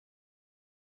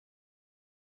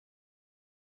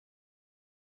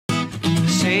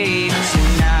save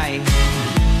tonight.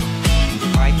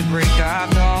 Fight the break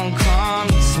up, don't come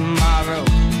tomorrow.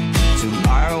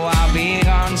 Tomorrow I'll be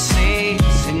gone, save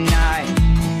tonight.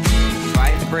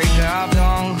 Fight the break up,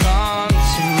 don't come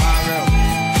tomorrow.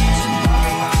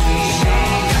 Tomorrow I'll be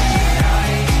gone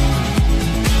tonight.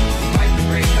 Fight the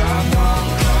break up, don't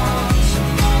come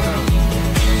tomorrow.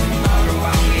 Tomorrow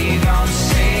I'll be gone,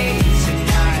 save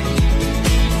tonight.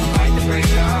 Fight the break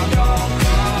up, don't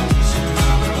come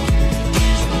tomorrow.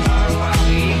 Tomorrow I'll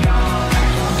be gone.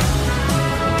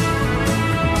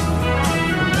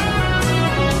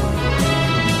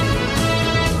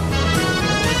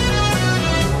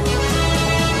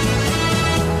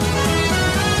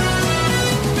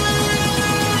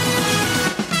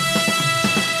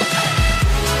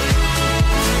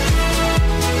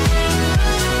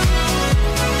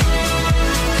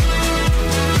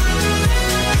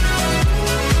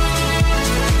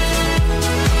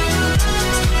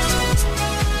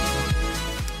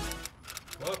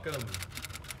 Welcome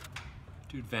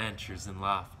to Adventures in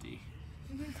Lofty.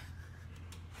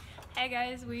 Hey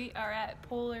guys, we are at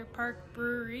Polar Park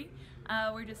Brewery.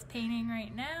 We're just painting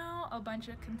right now. A bunch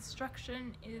of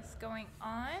construction is going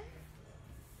on.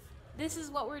 This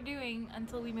is what we're doing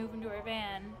until we move into our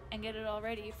van and get it all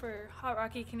ready for hot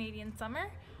rocky Canadian summer.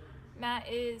 Matt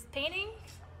is painting.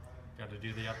 Got to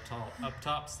do the up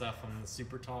top stuff. I'm the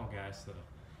super tall guy, so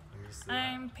I'm used to that.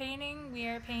 I'm painting. We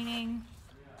are painting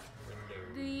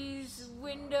these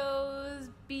windows,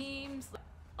 beams,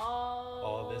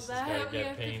 all this that has gotta we get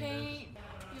have painted. to paint.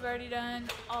 We've already done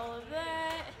all of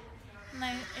that in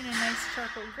a nice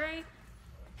charcoal gray.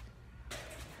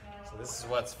 So this is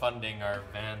what's funding our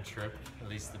van trip, at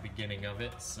least the beginning of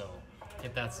it. So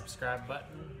hit that subscribe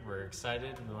button. We're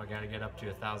excited. We got to get up to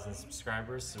 1,000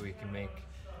 subscribers so we can make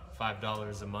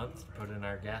 $5 a month to put in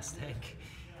our gas tank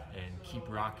and keep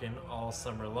rocking all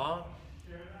summer long.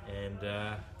 And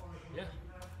yeah,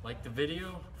 like the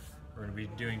video. We're going to be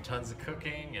doing tons of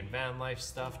cooking and van life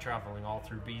stuff, traveling all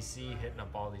through BC, hitting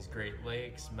up all these great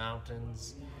lakes,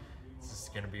 mountains. It's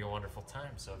just going to be a wonderful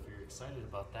time. So if you're excited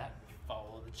about that,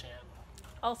 follow the channel.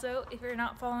 Also, if you're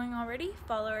not following already,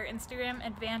 follow our Instagram,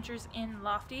 Adventures in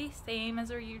Lofty, same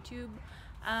as our YouTube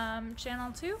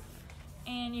channel too.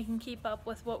 And you can keep up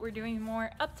with what we're doing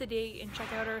more up to date and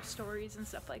check out our stories and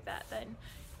stuff like that than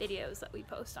videos that we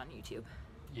post on YouTube.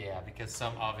 Yeah, because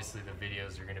obviously the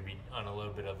videos are going to be on a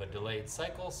little bit of a delayed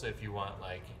cycle. So if you want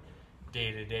like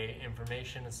day-to-day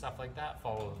information and stuff like that,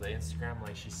 follow the Instagram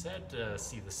like she said to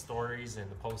see the stories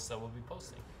and the posts that we'll be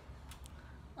posting.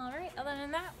 All right, other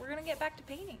than that, we're gonna get back to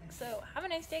painting. So have a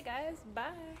nice day, guys.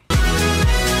 Bye.